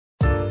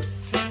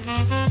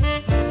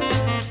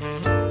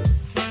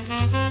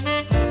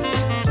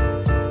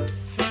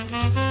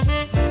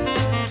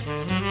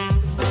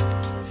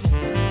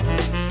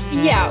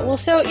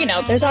so,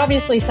 there's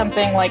obviously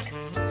something like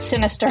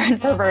sinister and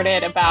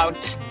perverted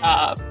about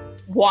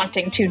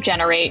wanting to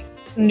generate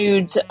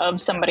nudes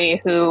of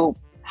somebody who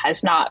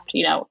has not,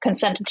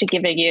 consented to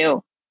giving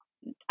you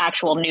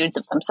actual nudes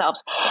of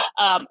themselves.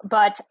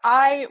 But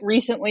I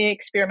recently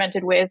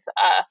experimented with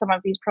some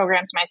of these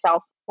programs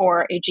myself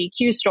for a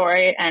GQ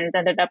story and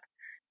ended up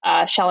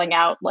shelling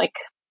out like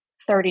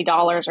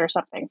 $30 or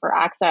something for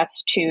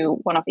access to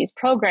one of these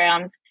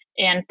programs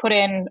and put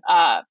in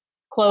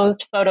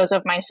clothed photos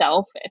of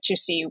myself to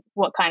see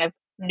what kind of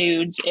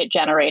nudes it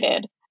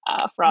generated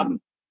from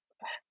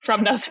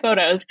those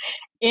photos.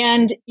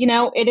 And,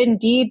 it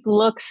indeed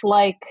looks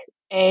like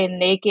a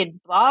naked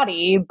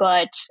body,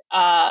 but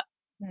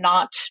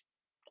not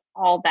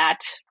all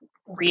that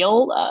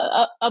real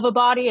of a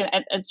body,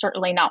 and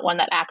certainly not one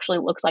that actually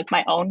looks like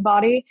my own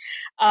body.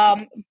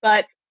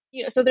 But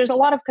so there's a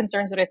lot of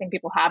concerns that I think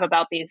people have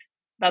about these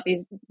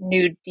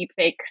nude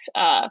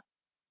deepfakes,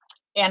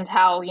 and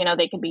how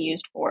they can be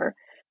used for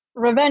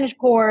revenge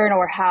porn,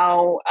 or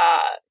how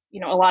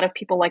a lot of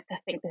people like to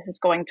think this is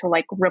going to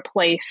like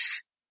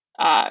replace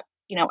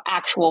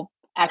actual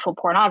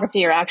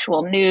pornography or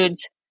actual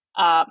nudes.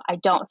 I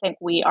don't think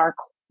we are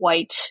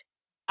quite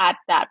at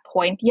that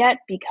point yet,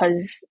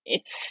 because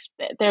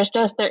there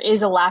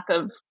is a lack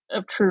of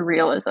true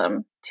realism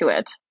to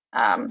it.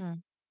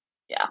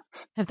 Yeah.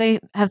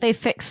 Have they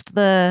fixed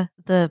the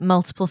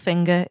multiple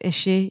finger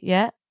issue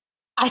yet?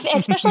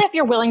 Especially if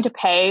you're willing to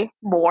pay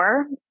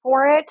more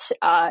for it,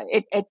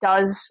 it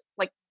does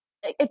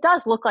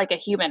look like a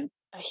human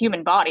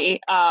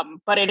body.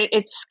 But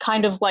it's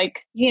kind of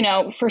like,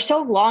 for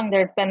so long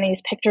there've been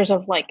these pictures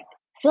of like,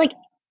 I feel like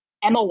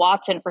Emma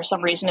Watson for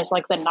some reason is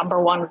like the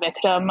number one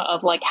victim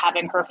of like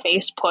having her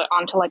face put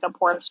onto like a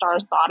porn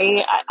star's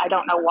body. I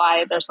don't know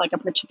why there's like a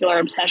particular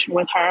obsession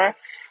with her.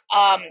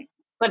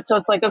 But so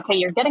it's like, okay,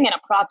 you're getting an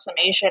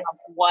approximation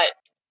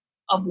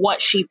of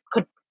what she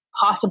could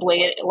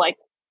possibly like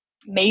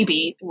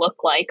maybe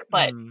look like,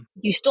 but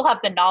you still have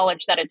the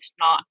knowledge that it's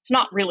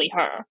not really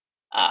her.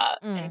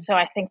 And so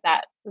I think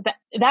that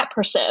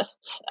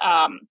persists.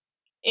 Again,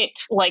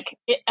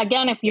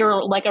 if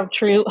you're like a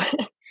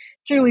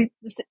truly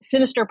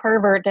sinister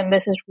pervert, and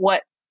this is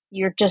what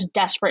you're just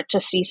desperate to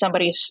see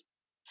somebody's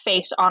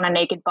face on a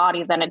naked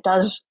body, then it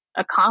does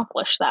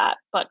accomplish that.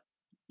 But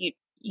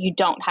you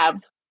don't have,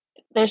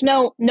 there's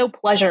no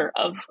pleasure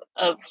of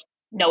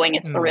knowing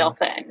it's the real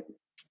thing.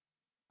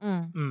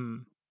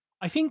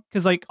 I think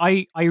because like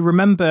I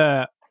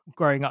remember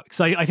growing up,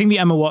 because I think the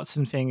Emma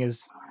Watson thing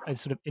is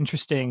sort of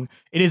interesting.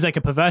 It is like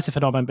a perverted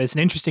phenomenon, but it's an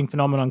interesting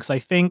phenomenon because I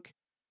think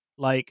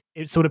like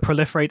it sort of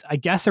proliferates, I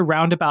guess,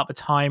 around about the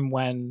time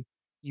when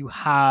you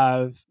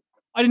have,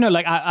 I don't know,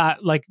 like at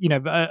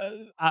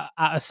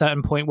a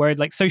certain point where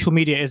like social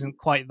media isn't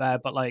quite there,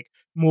 but like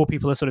more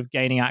people are sort of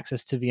gaining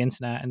access to the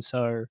internet, and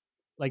so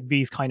like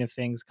these kind of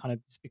things kind of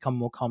just become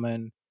more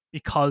common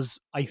because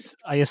I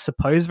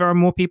suppose there are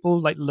more people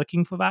like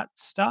looking for that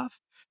stuff.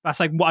 That's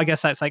like I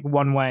guess that's like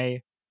one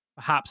way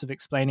perhaps of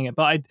explaining it.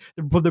 But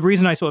the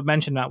reason I sort of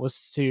mentioned that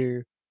was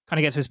to kind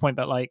of get to this point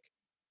that like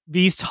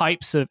these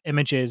types of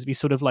images, these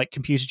sort of like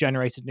computer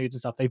generated nudes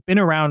and stuff, they've been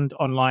around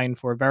online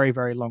for a very,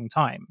 very long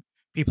time.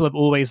 People have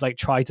always like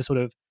tried to sort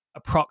of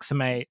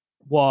approximate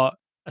what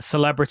a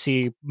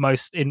celebrity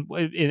most in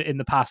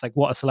the past, like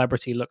what a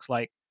celebrity looks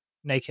like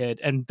naked,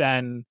 and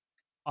then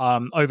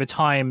over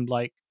time,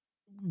 like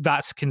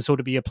that can sort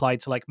of be applied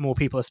to like more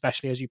people,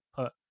 especially as you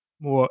put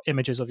more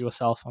images of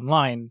yourself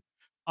online.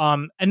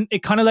 And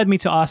it kind of led me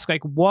to ask,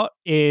 like, what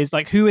is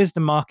like, who is the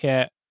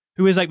market?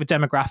 Who is like the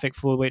demographic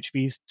for which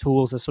these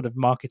tools are sort of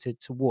marketed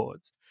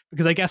towards?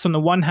 Because I guess on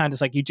the one hand,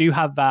 it's like you do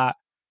have that.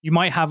 You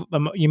might have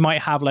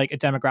like a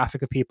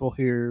demographic of people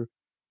who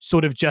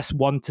sort of just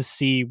want to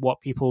see what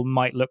people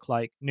might look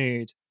like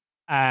nude,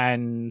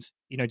 and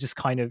just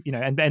kind of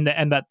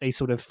and that they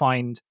sort of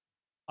find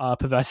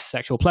perverse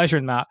sexual pleasure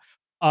in that.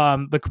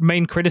 The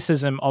main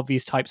criticism of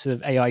these types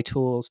of AI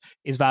tools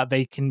is that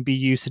they can be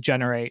used to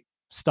generate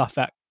stuff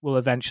that will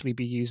eventually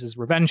be used as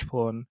revenge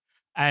porn,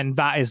 and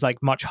that is like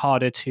much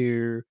harder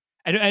to.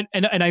 And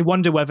I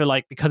wonder whether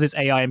like because it's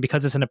AI and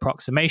because it's an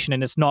approximation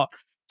and it's not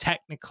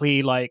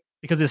technically like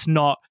because it's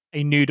not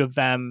a nude of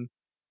them,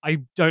 I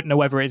don't know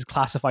whether it's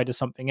classified as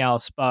something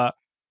else. But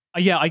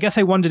yeah, I guess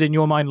I wondered in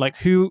your mind like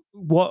who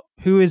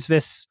is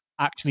this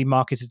actually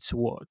marketed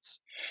towards?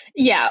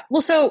 Yeah.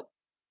 Well, so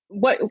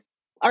what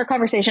our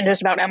conversation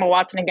just about Emma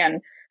Watson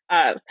again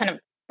kind of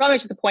brought me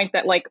to the point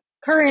that like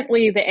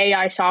currently the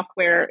AI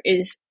software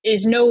is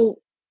no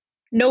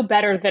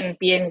better than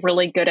being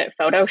really good at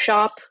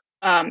Photoshop.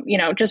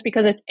 Just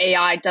because it's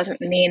AI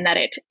doesn't mean that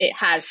it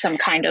has some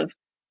kind of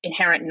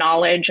inherent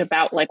knowledge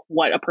about like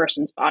what a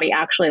person's body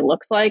actually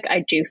looks like.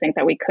 I do think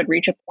that we could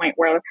reach a point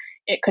where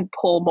it could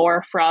pull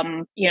more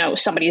from,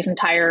 somebody's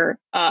entire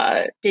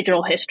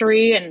digital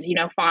history and,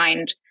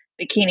 find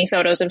bikini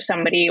photos of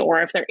somebody,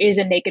 or if there is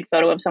a naked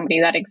photo of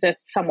somebody that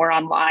exists somewhere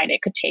online,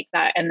 it could take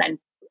that and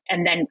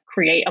then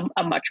create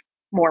a much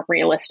more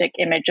realistic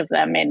image of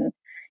them in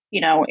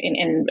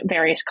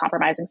various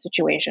compromising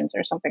situations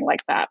or something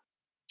like that.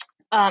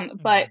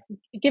 But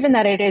given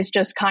that it is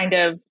just kind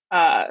of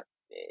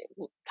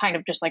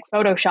just like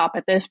Photoshop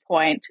at this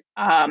point,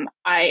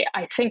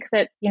 I think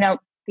that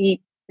the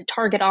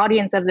target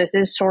audience of this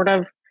is sort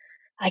of,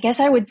 I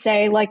guess I would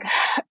say, like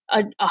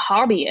a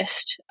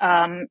hobbyist.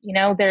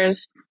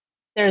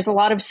 There's a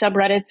lot of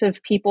subreddits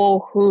of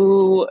people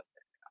who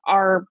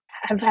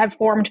have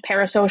formed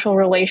parasocial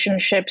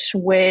relationships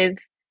with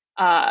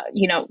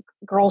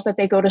girls that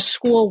they go to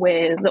school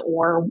with,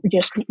 or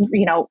just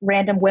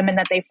random women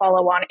that they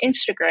follow on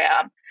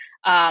Instagram.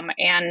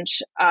 And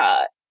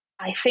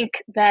I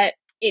think that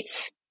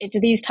it's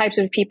these types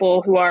of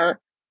people who are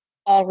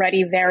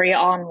already very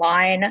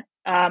online,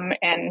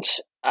 and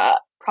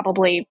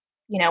probably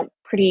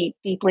pretty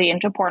deeply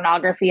into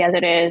pornography as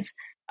it is,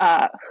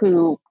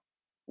 who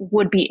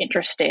would be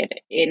interested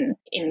in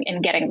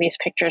getting these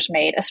pictures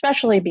made,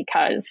 especially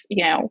because,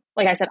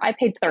 like I said, I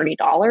paid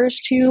 $30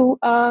 to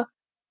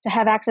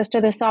have access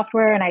to this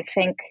software, and I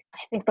think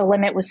the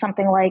limit was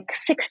something like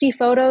 60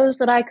 photos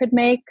that I could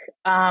make.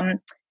 And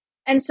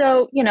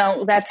so,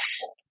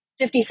 that's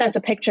 50 cents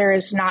a picture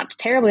is not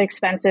terribly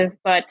expensive,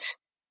 but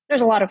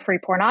there's a lot of free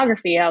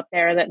pornography out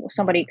there that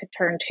somebody could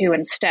turn to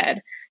instead.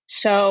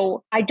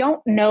 So I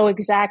don't know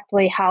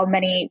exactly how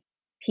many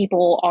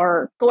people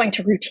are going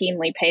to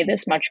routinely pay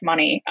this much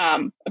money,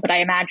 but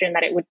I imagine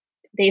that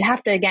they'd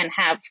have to, again,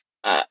 have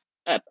a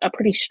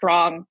pretty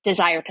strong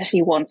desire to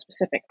see one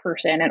specific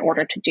person in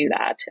order to do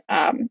that.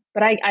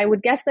 But I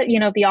would guess that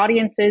the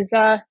audience is,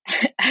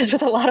 as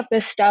with a lot of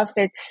this stuff,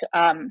 it's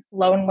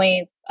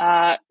lonely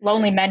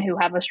men who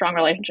have a strong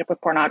relationship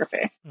with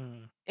pornography.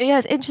 Yeah,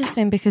 it's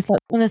interesting because like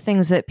one of the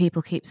things that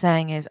people keep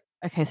saying is,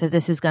 okay, so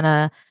this is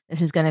gonna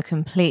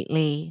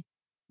completely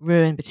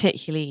ruin,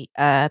 particularly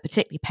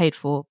paid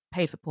for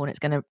porn. It's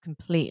going to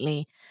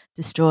completely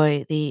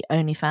destroy the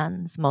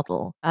OnlyFans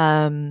model.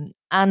 And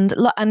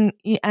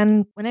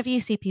whenever you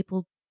see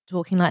people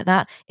talking like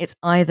that, it's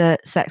either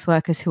sex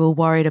workers who are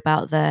worried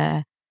about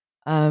their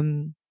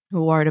livelihoods,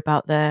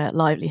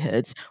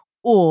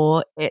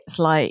 or it's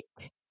like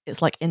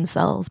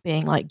incels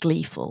being like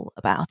gleeful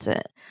about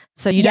it.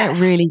 So you don't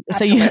really,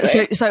 so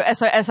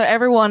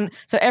everyone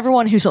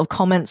who sort of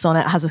comments on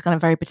it has a kind of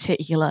very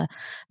particular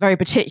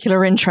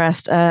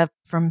interest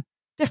from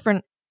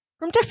different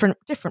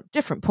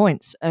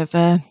points of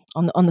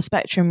on the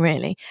spectrum,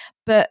 really.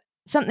 But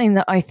something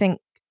that I think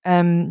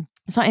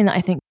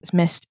is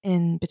missed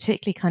in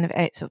particularly kind of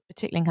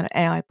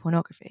AI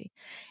pornography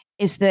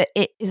is that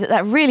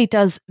that really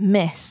does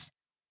miss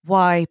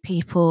why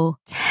people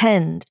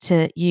tend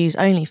to use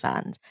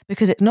OnlyFans,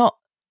 because it's not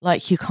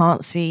like you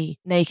can't see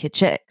naked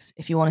chicks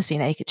if you want to see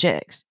naked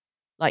chicks.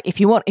 Like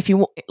if you want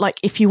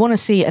to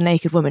see a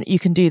naked woman, you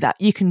can do that.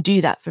 You can do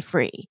that for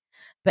free.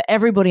 But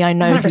everybody I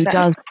know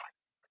 100%.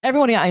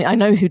 I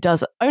know who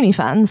does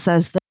OnlyFans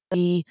says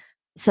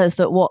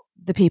that what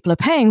the people are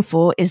paying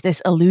for is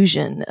this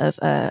illusion of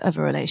a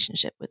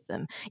relationship with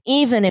them,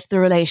 even if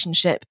the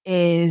relationship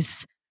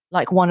is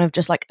like one of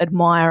just like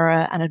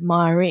admirer and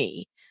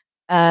admiree.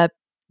 But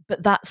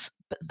that's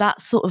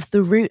sort of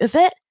the root of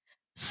it.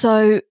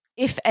 So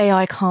if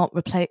AI can't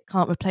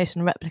replace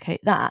and replicate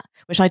that,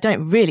 which I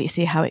don't really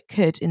see how it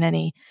could in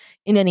any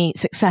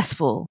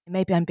successful.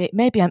 Maybe I'm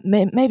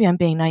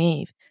being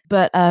naive,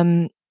 but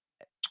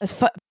as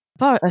far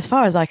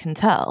as I can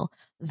tell,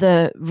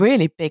 the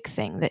really big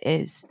thing that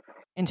is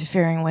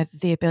interfering with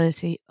the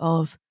ability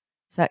of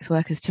sex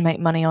workers to make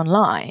money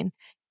online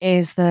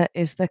is the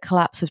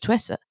collapse of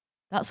Twitter.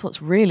 That's what's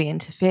really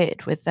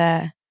interfered with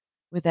their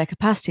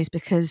capacities,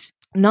 because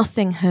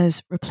nothing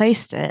has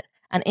replaced it.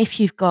 And if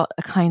you've got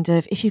a kind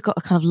of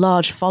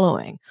large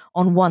following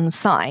on one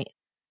site,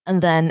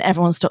 and then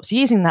everyone stops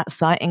using that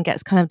site and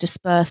gets kind of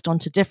dispersed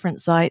onto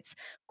different sites,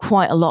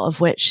 quite a lot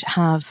of which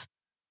have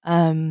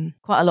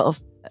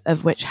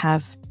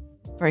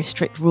very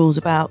strict rules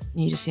about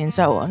nudity and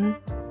so on,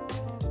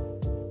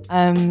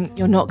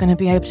 you're not going to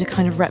be able to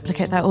kind of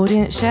replicate that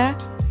audience share.